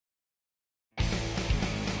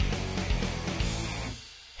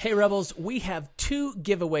Hey Rebels, we have two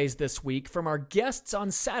giveaways this week from our guests on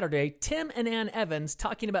Saturday, Tim and Ann Evans,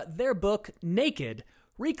 talking about their book, Naked,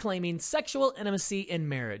 Reclaiming Sexual Intimacy in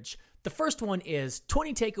Marriage. The first one is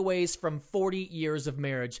 20 Takeaways from 40 Years of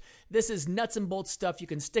Marriage. This is nuts and bolts stuff you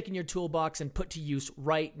can stick in your toolbox and put to use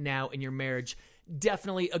right now in your marriage.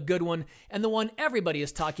 Definitely a good one, and the one everybody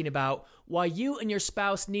is talking about, why you and your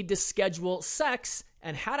spouse need to schedule sex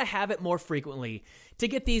and how to have it more frequently. To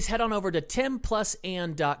get these, head on over to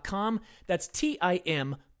timplusann.com. That's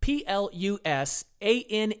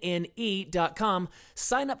TIMPLUSANNE.com.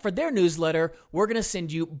 Sign up for their newsletter. We're going to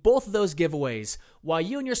send you both of those giveaways. Why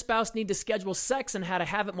you and your spouse need to schedule sex and how to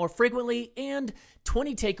have it more frequently, and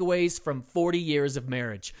 20 takeaways from 40 years of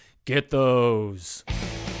marriage. Get those.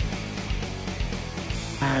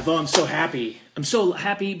 Oh, I'm so happy. I'm so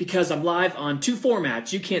happy because I'm live on two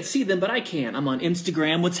formats. You can't see them, but I can. I'm on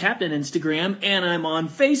Instagram, What's Happening Instagram, and I'm on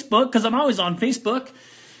Facebook because I'm always on Facebook.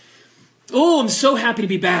 Oh, I'm so happy to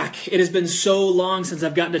be back. It has been so long since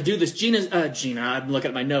I've gotten to do this. Gina, I'm looking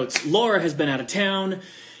at my notes. Laura has been out of town,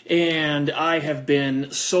 and I have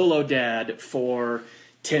been solo dad for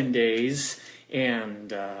 10 days,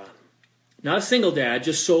 and not a single dad,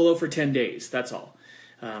 just solo for 10 days. That's all.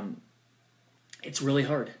 It's really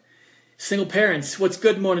hard. Single parents, what's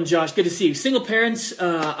good? Morning, Josh. Good to see you. Single parents,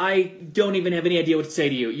 I don't even have any idea what to say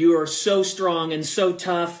to you. You are so strong and so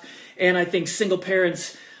tough, and I think single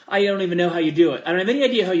parents, I don't even know how you do it. I don't have any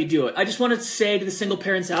idea how you do it. I just want to say to the single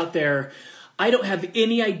parents out there, I don't have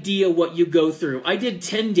any idea what you go through. I did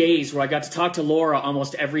 10 days where I got to talk to Laura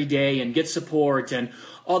almost every day and get support and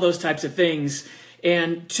all those types of things.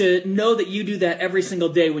 And to know that you do that every single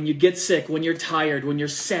day when you get sick, when you're tired, when you're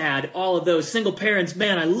sad, all of those. Single parents,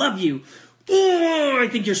 man, I love you. Oh, I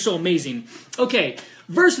think you're so amazing. Okay,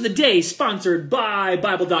 verse of the day sponsored by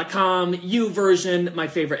Bible.com, YouVersion, my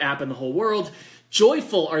favorite app in the whole world.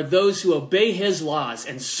 Joyful are those who obey his laws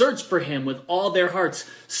and search for him with all their hearts.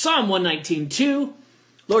 Psalm 119:2.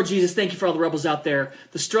 Lord Jesus, thank you for all the rebels out there.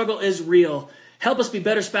 The struggle is real. Help us be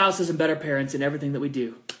better spouses and better parents in everything that we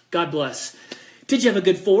do. God bless. Did you have a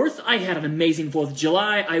good 4th? I had an amazing 4th of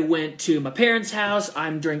July. I went to my parents' house.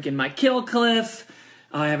 I'm drinking my Killcliff.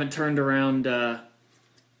 I haven't turned around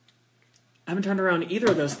either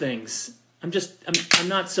of those things. I'm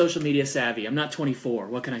not social media savvy. I'm not 24.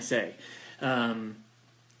 What can I say?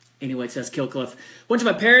 Anyway, it says Killcliff. Went to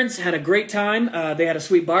my parents, had a great time. They had a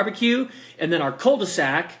sweet barbecue. And then our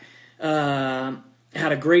cul-de-sac had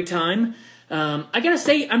a great time. I gotta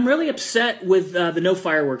say, I'm really upset with the no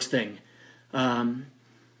fireworks thing. I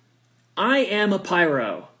am a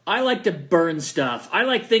pyro. I like to burn stuff. I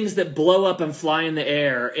like things that blow up and fly in the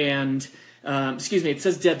air. And, excuse me, it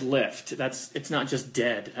says deadlift. It's not just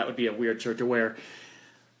dead. That would be a weird shirt to wear.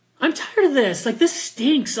 I'm tired of this. Like, this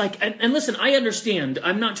stinks. Like, and listen, I understand.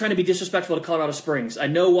 I'm not trying to be disrespectful to Colorado Springs. I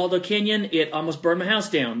know Waldo Canyon, it almost burned my house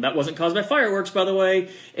down. That wasn't caused by fireworks, by the way.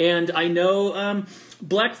 And I know,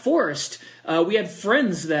 Black Forest. We had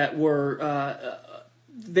friends that were,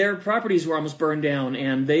 their properties were almost burned down,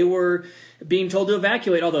 and they were being told to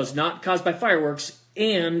evacuate all those, not caused by fireworks.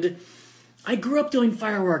 And I grew up doing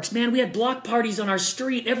fireworks. Man, we had block parties on our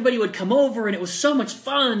street. Everybody would come over, and it was so much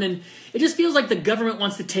fun. And it just feels like the government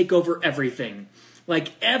wants to take over everything.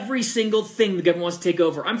 Like, every single thing the government wants to take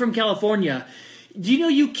over. I'm from California. Do you know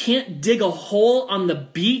you can't dig a hole on the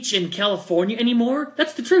beach in California anymore?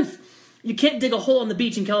 That's the truth. You can't dig a hole on the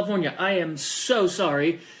beach in California. I am so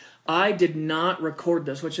sorry. I did not record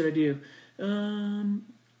this. What should I do?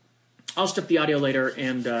 I'll strip the audio later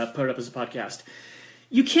and put it up as a podcast.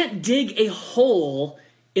 You can't dig a hole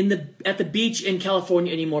at the beach in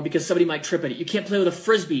California anymore because somebody might trip at it. You can't play with a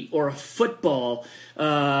frisbee or a football.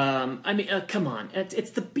 Come on.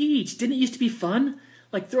 It's the beach. Didn't it used to be fun?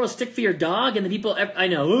 Like, throw a stick for your dog and the people... I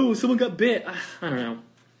know. Oh, someone got bit. I don't know.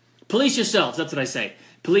 Police yourselves. That's what I say.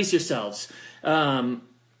 Police yourselves.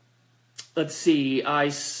 Let's see, I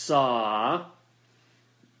saw...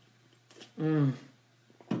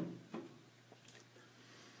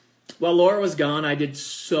 While Laura was gone, I did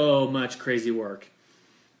so much crazy work.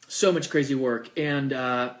 So much crazy work. And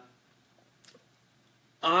Luke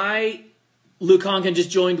Honkin just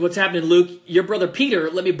joined. What's happening, Luke? Your brother Peter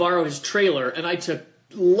let me borrow his trailer, and I took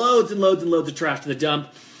loads and loads and loads of trash to the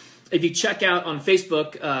dump. If you check out on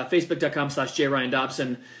Facebook,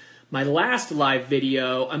 facebook.com/JRyanDobson, my last live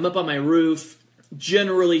video, I'm up on my roof,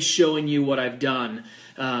 generally showing you what I've done.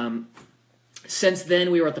 Since then,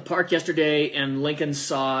 we were at the park yesterday, and Lincoln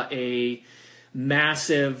saw a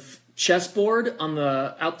massive chessboard on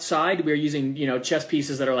the outside. We were using, chess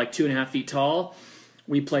pieces that are like 2.5 feet tall.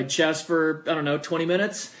 We played chess for, 20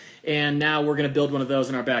 minutes, and now we're going to build one of those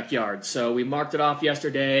in our backyard. So we marked it off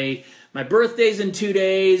yesterday. My birthday's in 2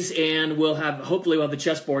 days, and hopefully we'll have the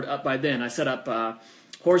chessboard up by then. I set up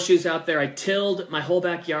horseshoes out there. I tilled my whole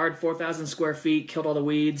backyard, 4,000 square feet, killed all the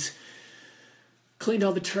weeds, cleaned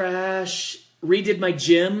all the trash, redid my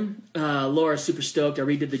gym. Laura's super stoked. I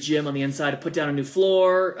redid the gym on the inside. I put down a new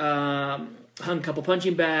floor, hung a couple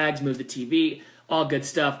punching bags, moved the TV, all good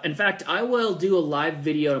stuff. In fact, I will do a live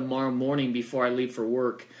video tomorrow morning before I leave for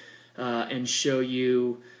work and show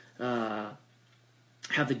you how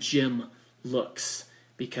the gym looks,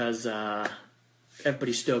 because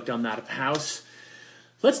everybody's stoked on that at the house.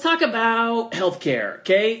 Let's talk about healthcare,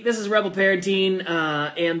 okay? This is Rebel Parenting,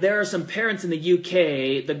 and there are some parents in the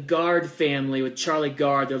UK, the Gard family with Charlie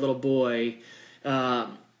Gard, their little boy.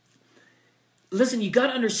 Listen, you got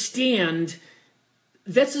to understand,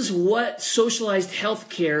 this is what socialized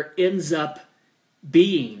healthcare ends up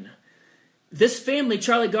being. This family,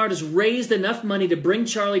 Charlie Gard, has raised enough money to bring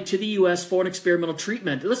Charlie to the U.S. for an experimental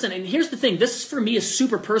treatment. Listen, and here's the thing. This, for me, is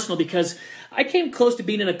super personal because I came close to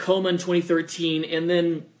being in a coma in 2013, and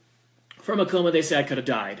then from a coma, they say I could have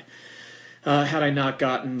died had I not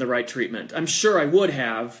gotten the right treatment. I'm sure I would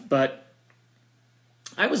have, but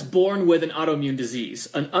I was born with an autoimmune disease,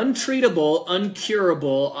 an untreatable,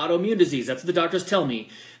 uncurable autoimmune disease. That's what the doctors tell me,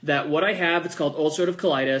 that what I have, it's called ulcerative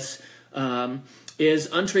colitis, is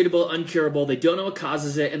untreatable, uncurable. They don't know what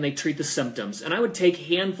causes it, and they treat the symptoms. And I would take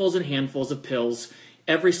handfuls and handfuls of pills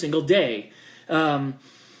every single day. And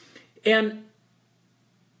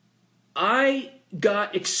I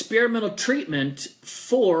got experimental treatment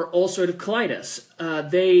for ulcerative colitis.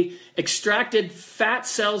 They extracted fat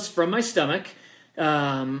cells from my stomach,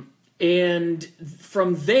 and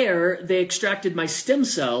from there, they extracted my stem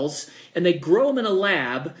cells, and they grow them in a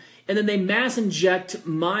lab, and then they mass inject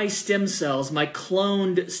my stem cells, my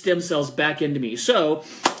cloned stem cells, back into me. So,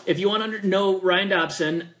 if you want to know Ryan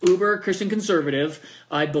Dobson, uber Christian conservative,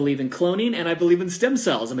 I believe in cloning and I believe in stem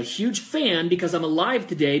cells. I'm a huge fan because I'm alive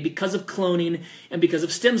today because of cloning and because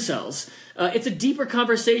of stem cells. It's a deeper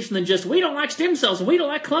conversation than just, we don't like stem cells and we don't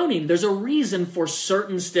like cloning. There's a reason for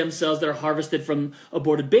certain stem cells that are harvested from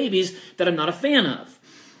aborted babies that I'm not a fan of.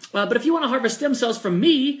 But if you want to harvest stem cells from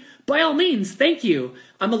me, by all means, thank you.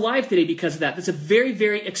 I'm alive today because of that. That's a very,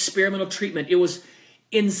 very experimental treatment. It was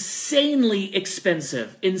insanely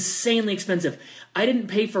expensive. I didn't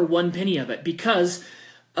pay for 1 penny of it because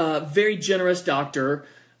a very generous doctor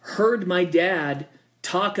heard my dad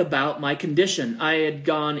talk about my condition. I had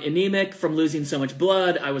gone anemic from losing so much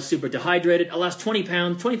blood. I was super dehydrated. I lost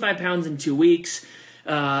 25 pounds in 2 weeks.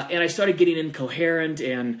 And I started getting incoherent,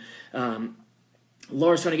 and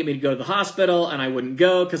Laura's trying to get me to go to the hospital, and I wouldn't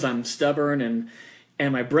go because I'm stubborn, and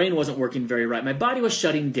my brain wasn't working very right. My body was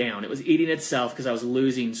shutting down. It was eating itself because I was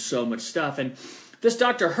losing so much stuff. And this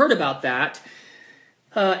doctor heard about that,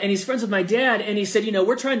 and he's friends with my dad, and he said,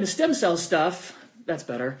 we're trying the stem cell stuff. That's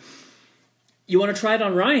better. You want to try it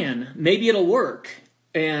on Ryan? Maybe it'll work.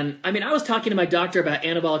 And, I was talking to my doctor about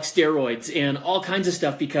anabolic steroids and all kinds of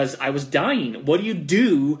stuff because I was dying. What do you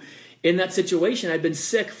do in that situation? I'd been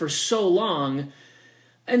sick for so long.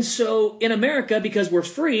 And so in America, because we're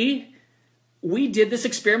free, we did this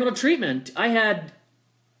experimental treatment. I had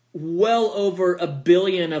well over 1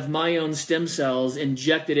 billion of my own stem cells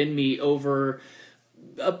injected in me over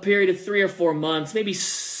a period of 3 or 4 months, maybe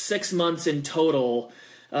 6 months in total.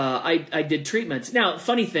 I did treatments. Now,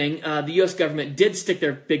 funny thing, the U.S. government did stick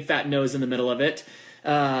their big fat nose in the middle of it.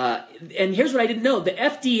 And here's what I didn't know. The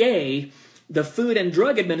FDA, the Food and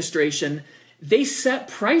Drug Administration, they set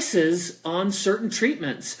prices on certain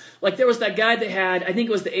treatments. Like there was that guy that had, I think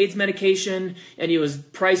it was the AIDS medication, and he was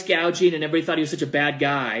price gouging, and everybody thought he was such a bad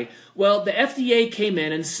guy. Well, the FDA came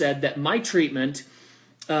in and said that my treatment,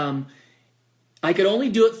 I could only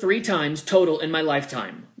do it 3 times total in my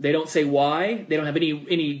lifetime. They don't say why. They don't have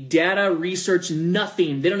any data, research,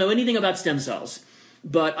 nothing. They don't know anything about stem cells.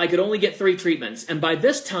 But I could only get 3 treatments. And by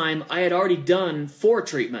this time, I had already done 4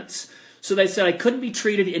 treatments. So they said I couldn't be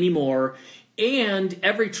treated anymore, and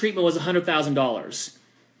every treatment was $100,000.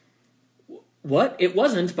 What? It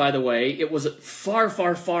wasn't, by the way. It was far,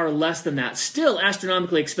 far, far less than that. Still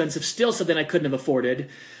astronomically expensive, still something I couldn't have afforded.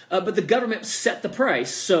 But the government set the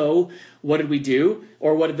price. So what did we do?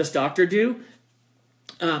 Or what did this doctor do?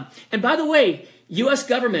 And by the way, U.S.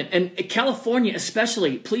 government, and California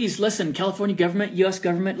especially, please listen, California government, U.S.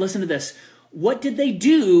 government, listen to this. What did they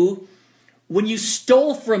do when you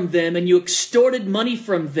stole from them and you extorted money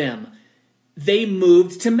from them? They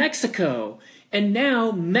moved to Mexico. And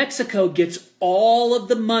now Mexico gets all of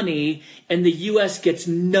the money and the U.S. gets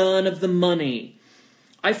none of the money.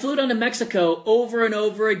 I flew down to Mexico over and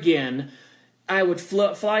over again. I would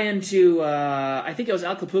fly into, I think it was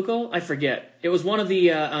Acapulco. I forget. It was one of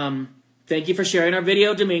the, thank you for sharing our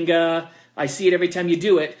video, Dominga. I see it every time you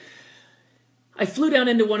do it. I flew down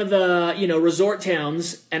into one of the, resort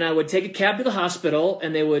towns, and I would take a cab to the hospital,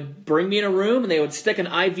 and they would bring me in a room, and they would stick an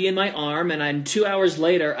IV in my arm, and then 2 hours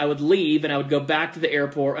later, I would leave, and I would go back to the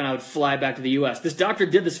airport, and I would fly back to the U.S. This doctor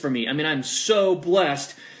did this for me. I mean, I'm so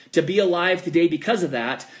blessed to be alive today because of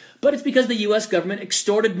that, but it's because the U.S. government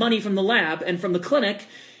extorted money from the lab and from the clinic,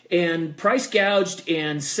 and price gouged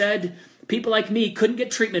and said people like me couldn't get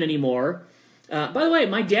treatment anymore. By the way,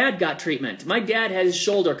 my dad got treatment. My dad had his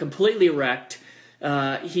shoulder completely wrecked.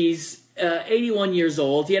 He's 81 years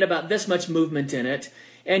old. He had about this much movement in it.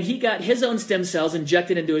 And he got his own stem cells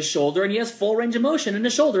injected into his shoulder, and he has full range of motion in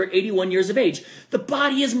his shoulder at 81 years of age. The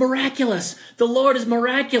body is miraculous. The Lord is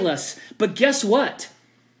miraculous. But guess what?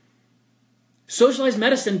 Socialized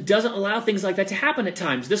medicine doesn't allow things like that to happen at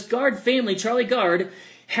times. This Gard family, Charlie Gard,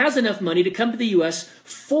 has enough money to come to the U.S.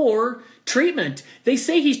 for treatment. They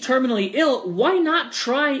say he's terminally ill. Why not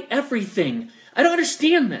try everything? I don't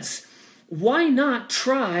understand this. Why not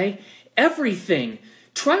try everything?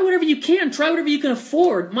 Try whatever you can. Try whatever you can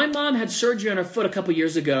afford. My mom had surgery on her foot a couple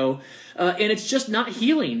years ago, and it's just not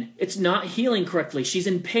healing. It's not healing correctly. She's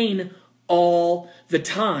in pain all the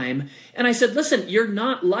time. And I said, listen, you're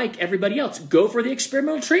not like everybody else. Go for the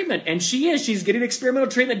experimental treatment. And she is. She's getting experimental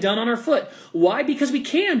treatment done on her foot. Why? Because we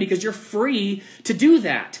can. Because you're free to do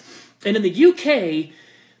that. And in the UK,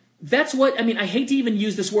 that's what, I hate to even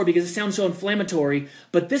use this word because it sounds so inflammatory,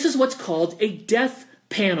 but this is what's called a death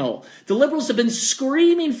panel. The liberals have been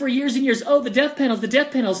screaming for years and years, oh, the death panels, the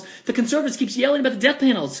death panels. The conservatives keep yelling about the death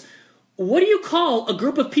panels. What do you call a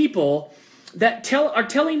group of people that are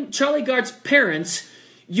telling Charlie Gard's parents,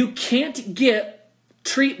 you can't get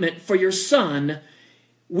treatment for your son?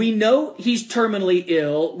 We know he's terminally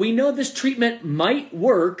ill. We know this treatment might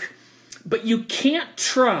work, but you can't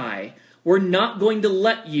try. We're not going to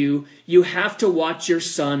let you. You have to watch your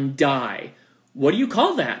son die. What do you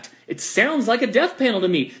call that? It sounds like a death panel to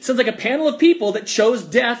me. It sounds like a panel of people that chose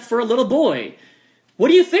death for a little boy. What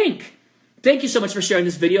do you think? Thank you so much for sharing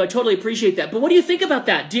this video. I totally appreciate that. But what do you think about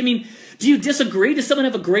that? Do you disagree? Does someone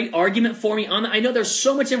have a great argument for me on that? I know there's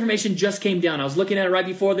so much information just came down. I was looking at it right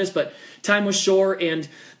before this, but time was short, and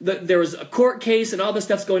there was a court case and all this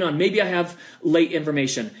stuff's going on. Maybe I have late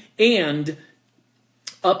information. And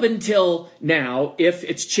up until now, if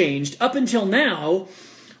it's changed, up until now,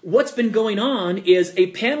 what's been going on is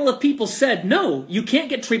a panel of people said, no, you can't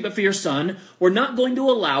get treatment for your son. We're not going to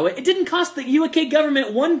allow it. It didn't cost the UK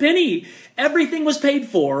government one penny. Everything was paid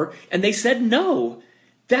for, and they said no.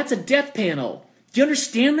 That's a death panel. Do you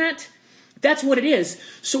understand that? That's what it is.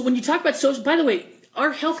 So when you talk about social, by the way,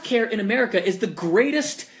 our healthcare in America is the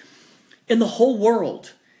greatest in the whole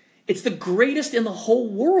world. It's the greatest in the whole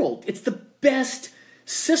world. It's the best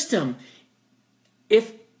system.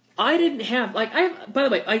 If I didn't have, by the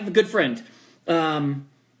way, I have a good friend.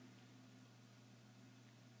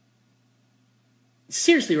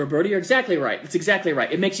 Seriously, Roberto, you're exactly right. It's exactly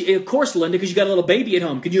right. It makes you, of course, Linda, because you got a little baby at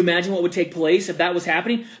home. Could you imagine what would take place if that was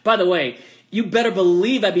happening? By the way, you better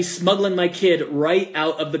believe I'd be smuggling my kid right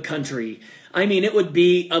out of the country. It would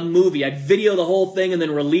be a movie. I'd video the whole thing and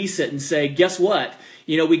then release it and say, guess what?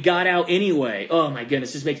 We got out anyway. Oh my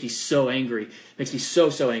goodness, this makes me so angry. It makes me so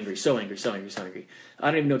angry, so angry, so angry, so angry. I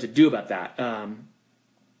don't even know what to do about that.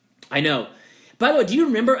 I know. By the way, do you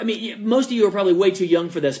remember? Most of you are probably way too young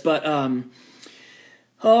for this, but I'm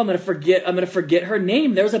gonna forget her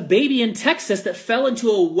name. There was a baby in Texas that fell into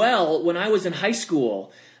a well when I was in high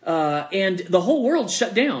school, and the whole world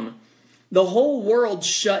shut down. The whole world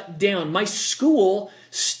shut down. My school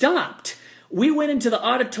stopped. We went into the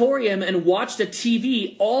auditorium and watched a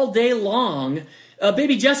TV all day long.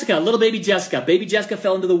 Baby Jessica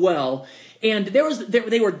fell into the well. And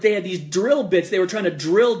they had these drill bits. They were trying to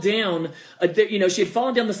drill down. She had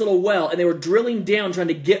fallen down this little well, and they were drilling down, trying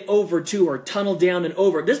to get over to her, tunnel down and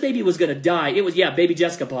over. This baby was going to die. It was, baby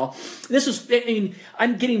Jessica, Paul. This was,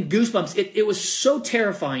 I'm getting goosebumps. It was so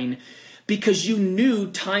terrifying because you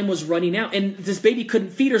knew time was running out, and this baby couldn't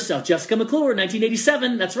feed herself. Jessica McClure,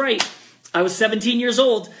 1987. That's right. I was 17 years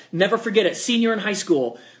old. Never forget it. Senior in high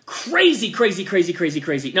school. Crazy.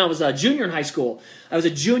 No, I was a junior in high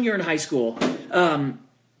school.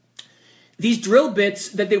 These drill bits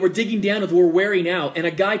that they were digging down with were wearing out, and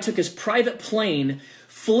a guy took his private plane,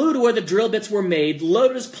 flew to where the drill bits were made,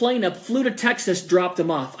 loaded his plane up, flew to Texas, dropped them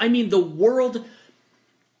off. The world,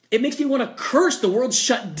 it makes me want to curse. The world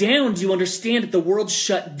shut down. Do you understand that the world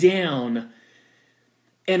shut down?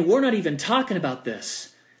 And we're not even talking about this.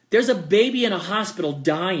 There's a baby in a hospital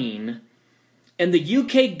dying, and the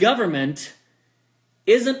UK government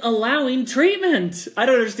isn't allowing treatment. I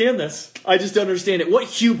don't understand this. I just don't understand it. What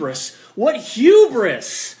hubris. What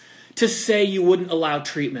hubris to say you wouldn't allow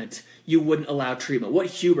treatment. You wouldn't allow treatment. What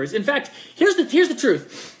hubris. In fact, here's the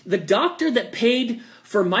truth. The doctor that paid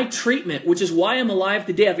for my treatment, which is why I'm alive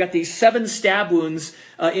today. I've got these 7 stab wounds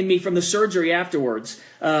in me from the surgery afterwards.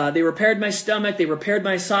 They repaired my stomach. They repaired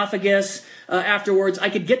my esophagus afterwards. I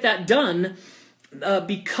could get that done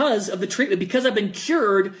because of the treatment. Because I've been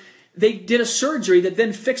cured, they did a surgery that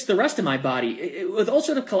then fixed the rest of my body. With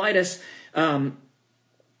ulcerative colitis, some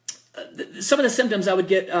of the symptoms, I would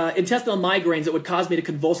get intestinal migraines that would cause me to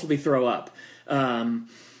convulsively throw up.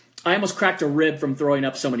 I almost cracked a rib from throwing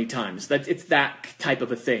up so many times. It's that type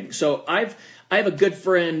of a thing. So I have a good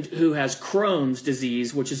friend who has Crohn's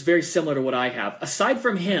disease, which is very similar to what I have. Aside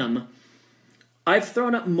from him, I've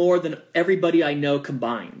thrown up more than everybody I know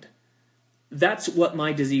combined. That's what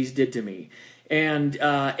my disease did to me. And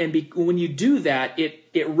when you do that,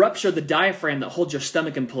 it ruptures the diaphragm that holds your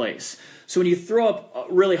stomach in place. So when you throw up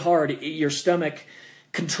really hard, your stomach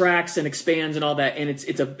contracts and expands and all that, and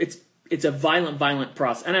it's a violent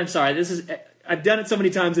process. And I'm sorry, I've done it so many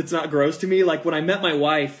times it's not gross to me. Like when I met my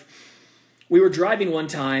wife, we were driving one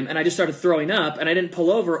time and I just started throwing up and I didn't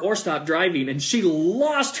pull over or stop driving, and she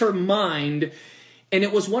lost her mind. And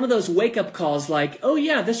it was one of those wake-up calls like, oh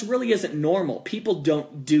yeah, this really isn't normal. People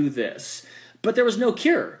don't do this. But there was no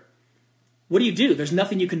cure. What do? There's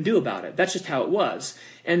nothing you can do about it. That's just how it was.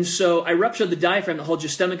 And so I ruptured the diaphragm that holds your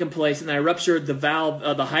stomach in place, and then I ruptured the valve,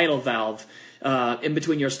 the hiatal valve, in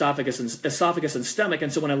between your esophagus and stomach.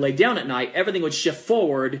 And so when I lay down at night, everything would shift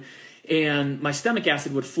forward, and my stomach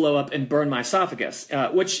acid would flow up and burn my esophagus,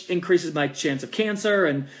 which increases my chance of cancer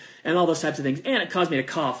and all those types of things. And it caused me to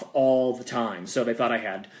cough all the time. So they thought I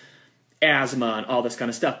had asthma and all this kind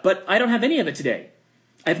of stuff. But I don't have any of it today.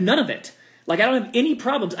 I have none of it. Like, I don't have any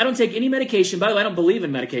problems. I don't take any medication. By the way, I don't believe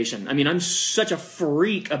in medication. I mean, I'm such a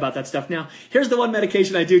freak about that stuff. Now, here's the one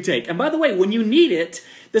medication I do take. And by the way, when you need it,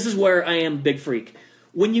 this is where I am a big freak.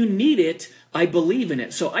 When you need it, I believe in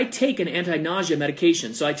it. So I take an anti-nausea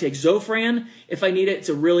medication. So I take Zofran if I need it.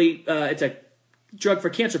 It's a drug for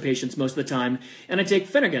cancer patients most of the time. And I take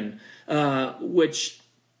Phenergan, which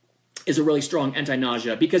is a really strong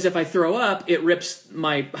anti-nausea. Because if I throw up, it rips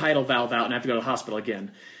my hiatal valve out and I have to go to the hospital again.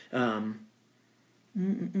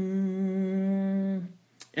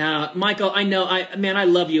 Michael, I know, I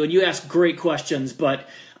love you, and you ask great questions, but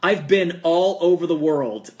I've been all over the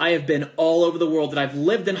world. I have been all over the world, and I've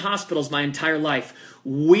lived in hospitals my entire life.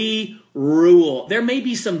 We rule. There may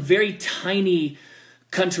be some very tiny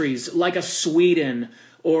countries, like a Sweden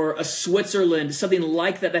or a Switzerland, something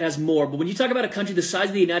like that has more. But when you talk about a country the size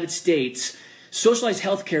of the United States, socialized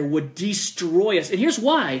healthcare would destroy us. And here's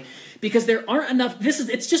why. Because there aren't enough,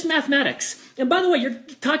 it's just mathematics. And by the way, you're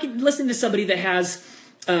listening to somebody that has,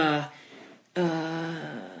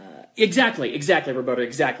 exactly, Roberta,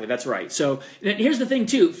 exactly, that's right. So here's the thing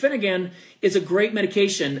too, Phenergan is a great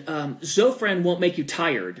medication. Zofran won't make you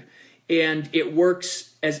tired, and it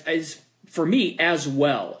works as for me as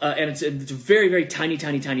well. And it's a very, very tiny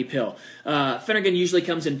pill. Phenergan usually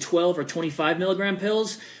comes in 12 or 25 milligram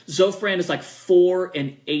pills. Zofran is like 4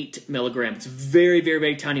 and 8 milligrams. It's very, very,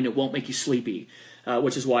 very tiny, and it won't make you sleepy,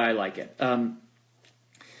 which is why I like it.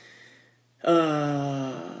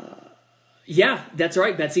 Yeah, that's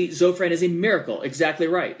right, Betsy. Zofran is a miracle. Exactly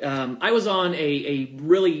right. I was on a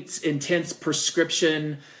really intense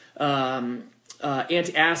prescription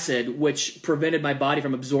antacid, which prevented my body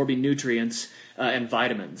from absorbing nutrients and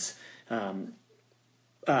vitamins.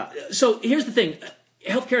 So here's the thing.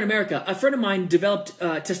 Healthcare in America, a friend of mine developed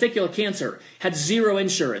testicular cancer, had zero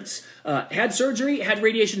insurance, had surgery, had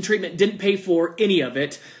radiation treatment, didn't pay for any of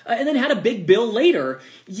it, and then had a big bill later.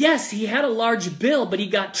 Yes, he had a large bill, but he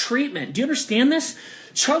got treatment. Do you understand this?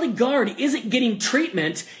 Charlie Gard isn't getting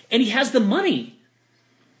treatment, and he has the money.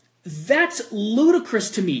 That's ludicrous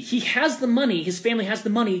to me. He has the money, his family has the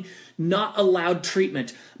money, not allowed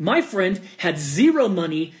treatment. My friend had zero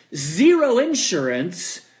money, zero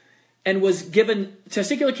insurance, and was given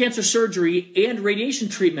testicular cancer surgery and radiation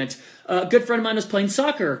treatment. A good friend of mine was playing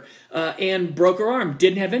soccer and broke her arm,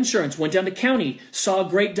 didn't have insurance, went down to county, saw a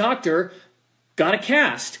great doctor, got a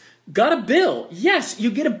cast, got a bill. Yes, you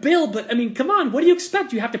get a bill, but I mean, come on, what do you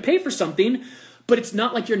expect? You have to pay for something, but it's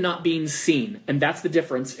not like you're not being seen, and that's the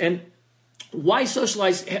difference. And why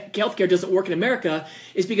socialized healthcare doesn't work in America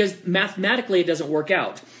is because mathematically it doesn't work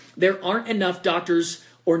out. There aren't enough doctors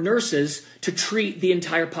or nurses to treat the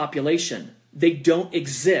entire population. They don't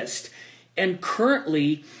exist. And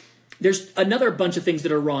currently, there's another bunch of things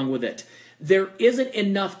that are wrong with it. there isn't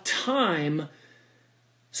enough time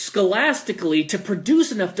scholastically to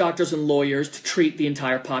produce enough doctors and lawyers to treat the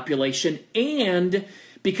entire population, and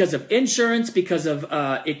because of insurance, because of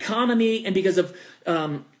economy, and because of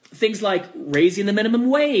things like raising the minimum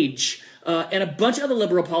wage and a bunch of other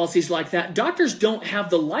liberal policies like that, doctors don't have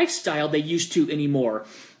the lifestyle they used to anymore.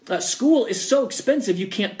 School is so expensive, you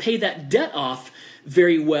can't pay that debt off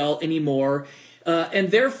very well anymore,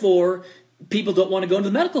 and therefore people don't want to go into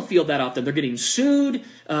the medical field that often. They're getting sued.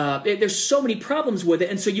 There's so many problems with it,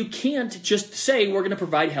 and so you can't just say we're going to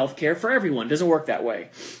provide health care for everyone. It doesn't work that way.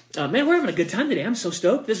 Man, we're having a good time today. I'm so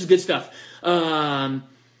stoked. This is good stuff.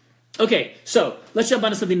 Okay, so let's jump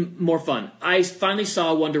onto something more fun. I finally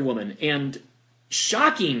saw Wonder Woman, and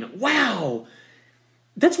shocking. Wow.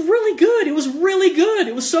 That's really good. It was really good.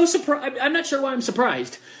 It was so surprised. I'm not sure why I'm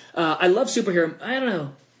surprised. I love superhero. I don't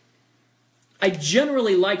know. I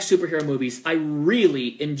generally like superhero movies. I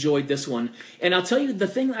really enjoyed this one. And I'll tell you the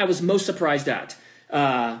thing I was most surprised at.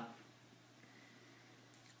 I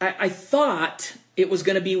thought it was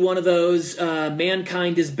going to be one of those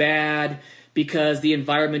mankind is bad because the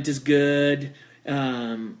environment is good.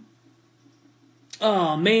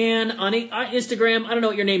 Oh, man. On Instagram, I don't know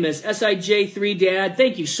what your name is. SIJ3Dad.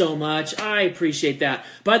 Thank you so much. I appreciate that.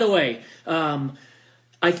 By the way,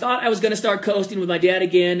 I thought I was going to start coasting with my dad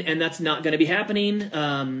again, and that's not going to be happening.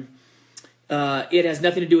 It has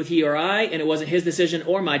nothing to do with he or I, and it wasn't his decision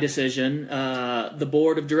or my decision. The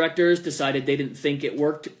board of directors decided they didn't think it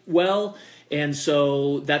worked well, and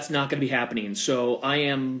so that's not going to be happening. So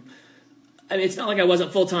it's not like I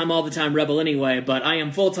wasn't full-time all the time Rebel anyway, but I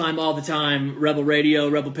am full-time all the time Rebel Radio,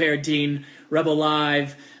 Rebel Parenting, Rebel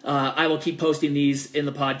Live. I will keep posting these in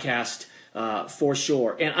the podcast for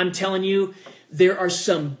sure. And I'm telling you, there are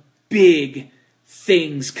some big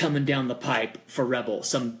things coming down the pipe for Rebel.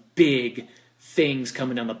 Some big things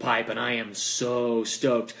coming down the pipe, and I am so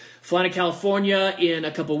stoked. Flying to California in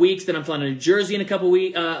a couple weeks, then I'm flying to New Jersey in a couple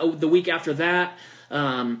weeks, the week after that.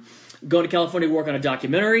 Going to California to work on a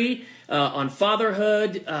documentary on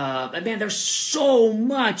fatherhood. Man, there's so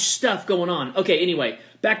much stuff going on. Okay, anyway,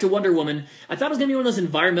 back to Wonder Woman. I thought it was going to be one of those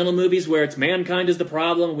environmental movies where it's mankind is the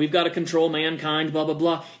problem, we've got to control mankind, blah, blah,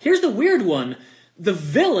 blah. Here's the weird one. The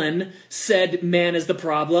villain said man is the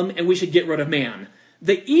problem and we should get rid of man.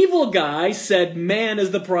 The evil guy said man is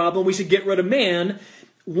the problem, we should get rid of man.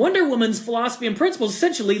 Wonder Woman's philosophy and principles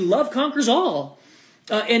essentially love conquers all.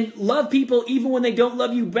 And love people even when they don't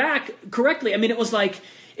love you back correctly. I mean, it was like,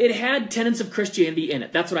 it had tenets of Christianity in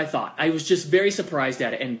it. That's what I thought. I was just very surprised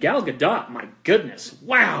at it. And Gal Gadot, my goodness,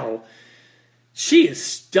 wow. She is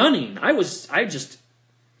stunning. I didn't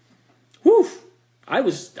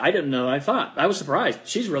know. I was surprised.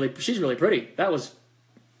 She's really pretty. That was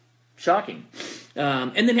shocking.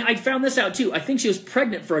 And then I found this out too. I think she was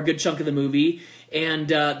pregnant for a good chunk of the movie, and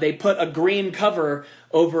they put a green cover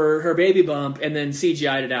over her baby bump and then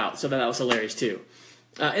CGI'd it out. So that was hilarious too.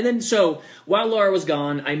 And then, so, while Laura was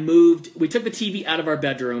gone, we took the TV out of our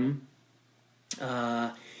bedroom,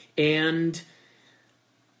 and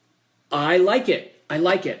I like it.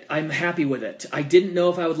 I'm happy with it. I didn't know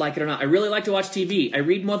if I would like it or not. I really like to watch TV. I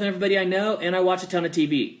read more than everybody I know, and I watch a ton of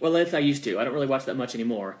TV. Well, at least I used to. I don't really watch that much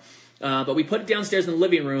anymore. But we put it downstairs in the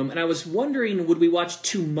living room, and I was wondering, would we watch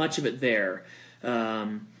too much of it there?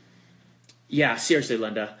 Yeah, seriously,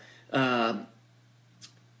 Linda.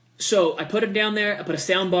 So I put it down there, I put a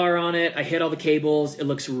sound bar on it, I hit all the cables, it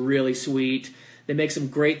looks really sweet. They make some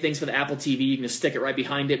great things for the Apple TV. You can just stick it right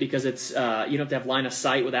behind it because it's you don't have to have line of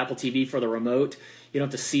sight with Apple TV for the remote. You don't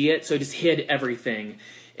have to see it, so I just hid everything.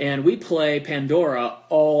 And we play Pandora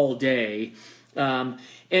all day. And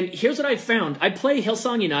here's what I found. I play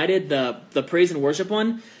Hillsong United, the praise and worship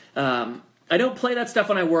one. I don't play that stuff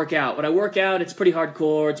when I work out. When I work out, it's pretty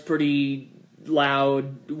hardcore, it's pretty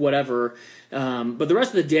loud, whatever. But the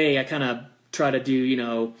rest of the day, I kind of try to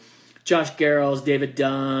do, Josh Garrels, David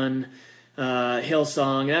Dunn,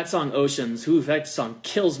 Hillsong. That song, Oceans. Ooh, that song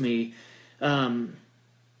kills me.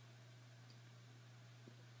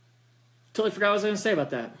 Totally forgot what I was going to say about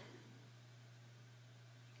that.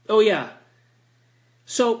 Oh, yeah.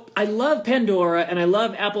 So I love Pandora, and I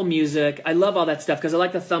love Apple Music. I love all that stuff because I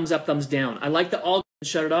like the thumbs up, thumbs down. I like the all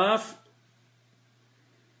shut it off.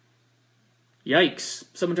 Yikes.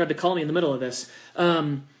 Someone tried to call me in the middle of this.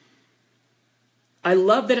 I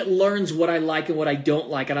love that it learns what I like and what I don't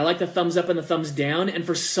like. And I like the thumbs up and the thumbs down. And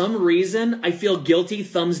for some reason, I feel guilty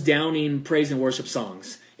thumbs downing praise and worship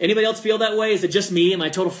songs. Anybody else feel that way? Is it just me? Am I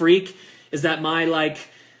a total freak? Is that my,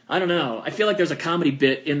 I don't know. I feel like there's a comedy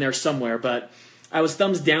bit in there somewhere. But I was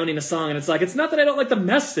thumbs downing a song. And it's like, it's not that I don't like the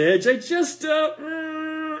message. I just,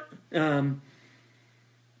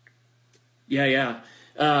 Yeah.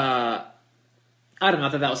 I don't know. I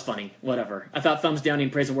thought that was funny. Whatever. I thought thumbs down in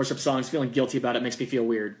praise and worship songs. Feeling guilty about it makes me feel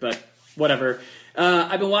weird, but whatever.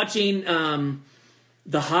 I've been watching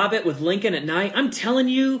The Hobbit with Lincoln at night. I'm telling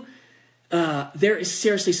you, there is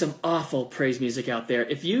seriously some awful praise music out there.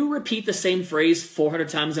 If you repeat the same phrase 400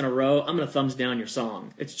 times in a row, I'm going to thumbs down your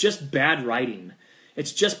song. It's just bad writing.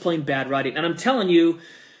 It's just plain bad writing. And I'm telling you,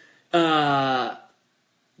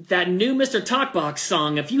 that new Mr. Talkbox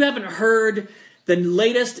song, if you haven't heard the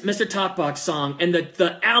latest Mr. Talkbox song, and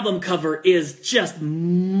the album cover is just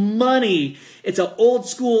money. It's an old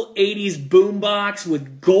school 80s boombox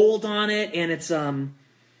with gold on it, and it's, I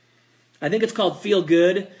think it's called Feel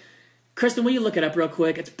Good. Kristen, will you look it up real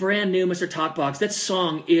quick? It's brand new, Mr. Talkbox. That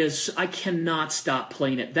song is, I cannot stop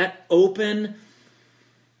playing it. That open,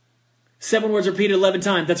 7 words repeated 11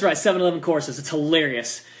 times. That's right, 7-11 choruses. It's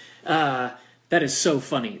hilarious. That is so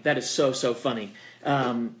funny. That is so funny.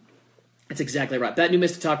 That's exactly right. That new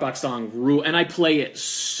Mr. Talkbox song, rule, and I play it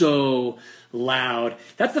so loud.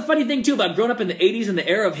 That's the funny thing, too, about growing up in the 80s and the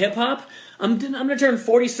era of hip-hop. I'm going to turn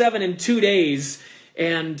 47 in 2 days,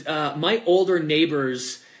 and my older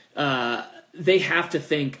neighbors, they have to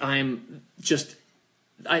think I'm just,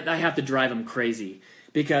 I have to drive them crazy,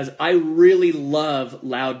 because I really love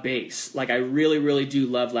loud bass. Like, I really do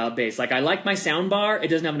love loud bass. Like, I like my sound bar. It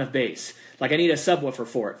doesn't have enough bass. Like, I need a subwoofer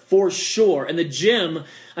for it, for sure. In the gym,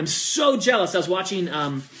 I'm so jealous. I was watching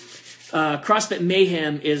CrossFit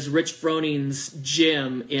Mayhem is Rich Froning's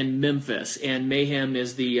gym in Memphis, and Mayhem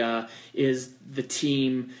is the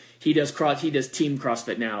team. He does team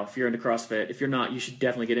CrossFit now. If you're into CrossFit, if you're not, you should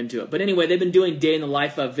definitely get into it. But anyway, they've been doing day in the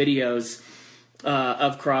life of videos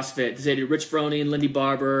of CrossFit. They did Rich Froning, Lindy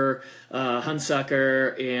Barber,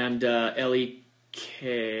 Hunsucker, and Ellie.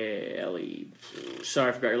 Sorry,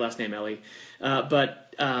 I forgot your last name, Ellie.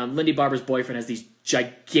 But Lindy Barber's boyfriend has these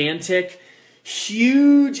gigantic,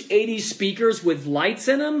 huge 80s speakers with lights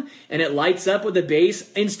in them, and it lights up with the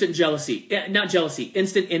bass. Instant jealousy. Not jealousy,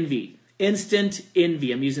 instant envy. Instant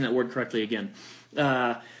envy. I'm using that word correctly again.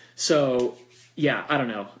 So, yeah, I don't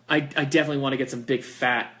know. I definitely want to get some big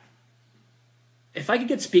fat. If I could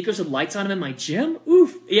get speakers with lights on them in my gym,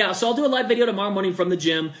 oof. Yeah, so I'll do a live video tomorrow morning from the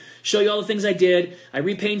gym, show you all the things I did. I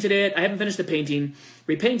repainted it. I haven't finished the painting.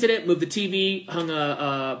 Repainted it, moved the TV, hung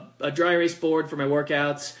a dry erase board for my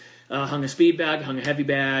workouts, hung a speed bag, hung a heavy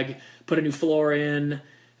bag, put a new floor in.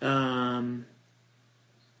 Yeah,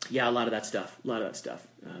 a lot of that stuff.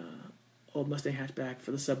 Old Mustang hatchback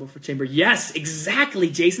for the subwoofer chamber. Yes, exactly,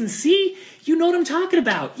 Jason. See? You know what I'm talking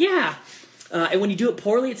about. Yeah. And when you do it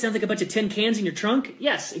poorly, it sounds like a bunch of tin cans in your trunk.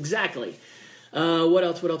 Yes, exactly. What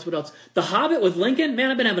else? The Hobbit with Lincoln.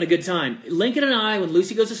 Man, I've been having a good time. Lincoln and I, when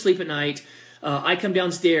Lucy goes to sleep at night, I come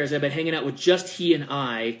downstairs. I've been hanging out with just he and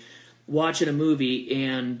I, watching a movie,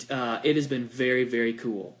 and it has been very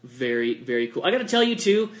cool. Very cool. I got to tell you,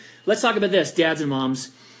 too, let's talk about this, dads and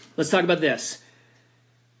moms. Let's talk about this.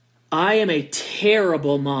 I am a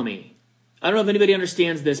terrible mommy. I don't know if anybody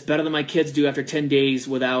understands this better than my kids do after 10 days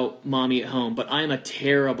without mommy at home, but I am a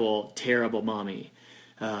terrible mommy.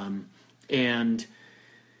 And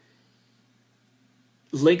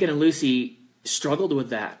Lincoln and Lucy struggled with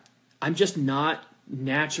that. I'm just not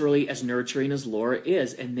naturally as nurturing as Laura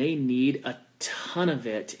is, and they need a ton of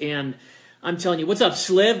it. And I'm telling you, what's up,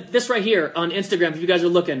 Sliv? This right here on Instagram, if you guys are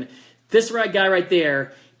looking, this guy right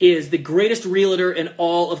there is the greatest realtor in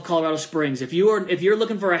all of Colorado Springs. If you're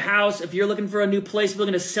looking for a house, if you're looking for a new place, if you're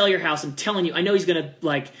looking to sell your house, I'm telling you, I know he's gonna be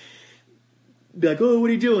like, oh, what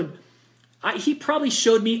are you doing? He probably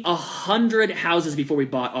showed me 100 houses before we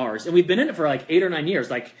bought ours, and we've been in it for like 8 or 9 years.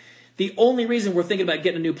 Like, the only reason we're thinking about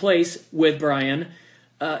getting a new place with Brian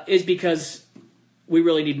is because we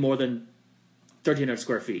really need more than 1,300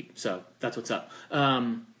 square feet. So that's what's up.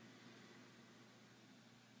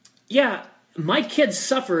 Yeah. My kids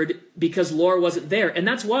suffered because Laura wasn't there, and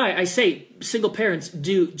that's why I say single parents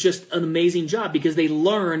do just an amazing job, because they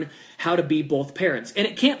learn how to be both parents, and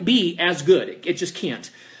it can't be as good. It just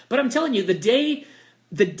can't. But I'm telling you, the day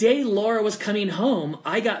Laura was coming home,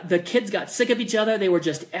 the kids got sick of each other. They were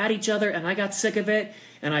just at each other, and I got sick of it,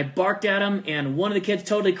 and I barked at them, and one of the kids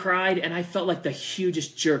totally cried, and I felt like the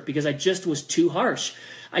hugest jerk because I just was too harsh.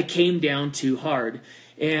 I came down too hard,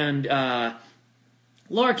 and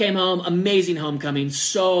Laura came home, amazing homecoming,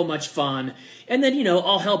 so much fun. And then,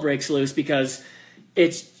 all hell breaks loose because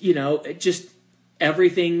it's, just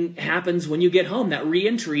everything happens when you get home. That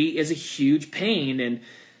reentry is a huge pain, and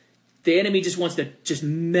the enemy just wants to just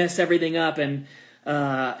mess everything up. And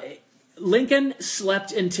Lincoln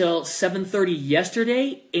slept until 7:30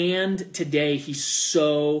 yesterday, and today he's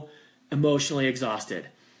so emotionally exhausted.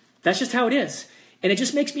 That's just how it is. And it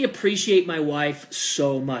just makes me appreciate my wife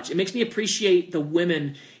so much. It makes me appreciate the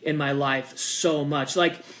women in my life so much.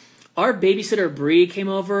 Like, our babysitter, Bree, came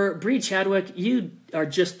over. Bree Chadwick, you are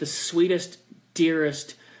just the sweetest,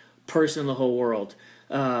 dearest person in the whole world.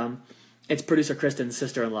 It's producer Kristen's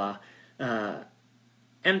sister-in-law.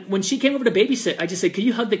 And when she came over to babysit, I just said, "Can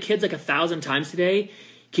you hug the kids like 1,000 times today?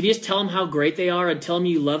 Can you just tell them how great they are and tell them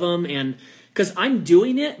you love them?" And because I'm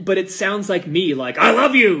doing it, but it sounds like me, like, "I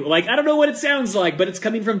love you." Like, I don't know what it sounds like, but it's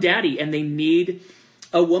coming from daddy, and they need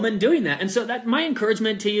a woman doing that. And so that my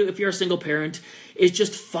encouragement to you, if you're a single parent, is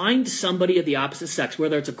just find somebody of the opposite sex,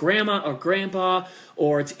 whether it's a grandma or grandpa,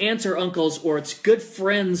 or it's aunts or uncles, or it's good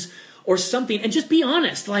friends or something, and just be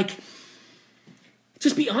honest. Like,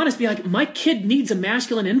 just be honest. Be like, my kid needs a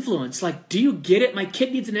masculine influence. Like, do you get it? My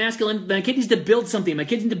kid needs my kid needs to build something. My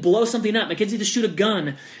kids need to blow something up. My kids need to shoot a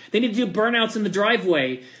gun. They need to do burnouts in the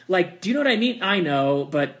driveway. Like, do you know what I mean? I know,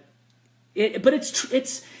 but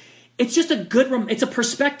it's just a good, it's a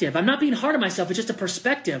perspective. I'm not being hard on myself. It's just a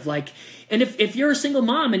perspective. Like, and if you're a single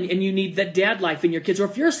mom and you need that dad life in your kids, or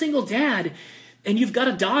if you're a single dad and you've got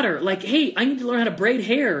a daughter, like, hey, I need to learn how to braid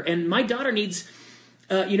hair, and my daughter needs,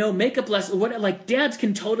 makeup lessons. Like, dads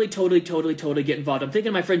can totally get involved. I'm thinking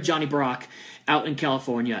of my friend Johnny Brock out in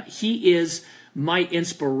California. He is my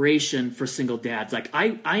inspiration for single dads. Like,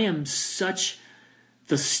 I am such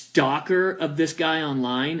the stalker of this guy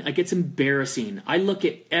online. Like, it's embarrassing. I look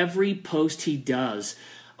at every post he does.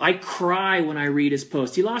 I cry when I read his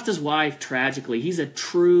post. He lost his wife tragically. He's a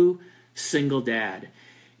true single dad.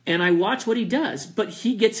 And I watch what he does, but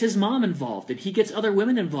he gets his mom involved, and he gets other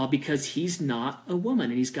women involved because he's not a woman,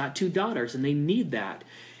 and he's got 2 daughters, and they need that.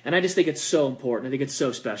 And I just think it's so important. I think it's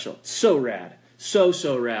so special. So rad. So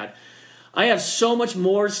rad. I have so much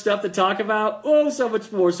more stuff to talk about. Oh, so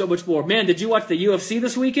much more. Man, did you watch the UFC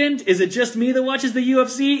this weekend? Is it just me that watches the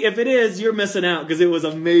UFC? If it is, you're missing out, because it was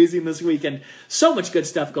amazing this weekend. So much good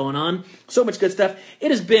stuff going on. So much good stuff. It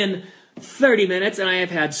has been 30 minutes, and I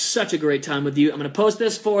have had such a great time with you. I'm going to post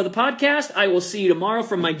this for the podcast. I will see you tomorrow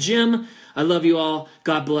from my gym. I love you all.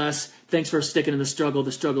 God bless. Thanks for sticking in the struggle.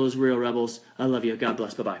 The struggle is real, Rebels. I love you. God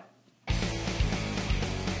bless. Bye-bye.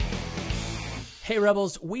 Hey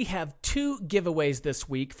Rebels, we have 2 giveaways this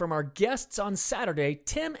week from our guests on Saturday,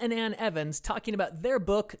 Tim and Ann Evans, talking about their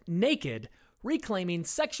book, Naked, Reclaiming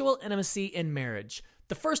Sexual Intimacy in Marriage.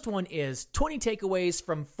 The first one is 20 takeaways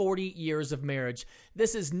from 40 years of marriage.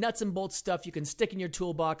 This is nuts and bolts stuff you can stick in your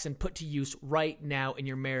toolbox and put to use right now in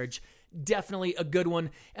your marriage. Definitely a good one,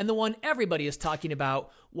 and the one everybody is talking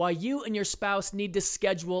about, why you and your spouse need to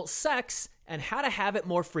schedule sex and how to have it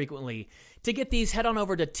more frequently. To get these, head on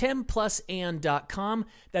over to timplusann.com.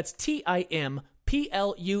 That's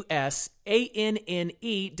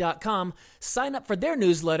TIMPLUSANNE.com. Sign up for their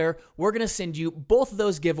newsletter. We're going to send you both of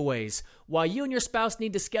those giveaways. Why you and your spouse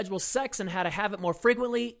need to schedule sex and how to have it more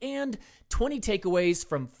frequently, and 20 takeaways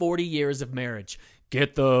from 40 years of marriage.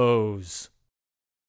 Get those.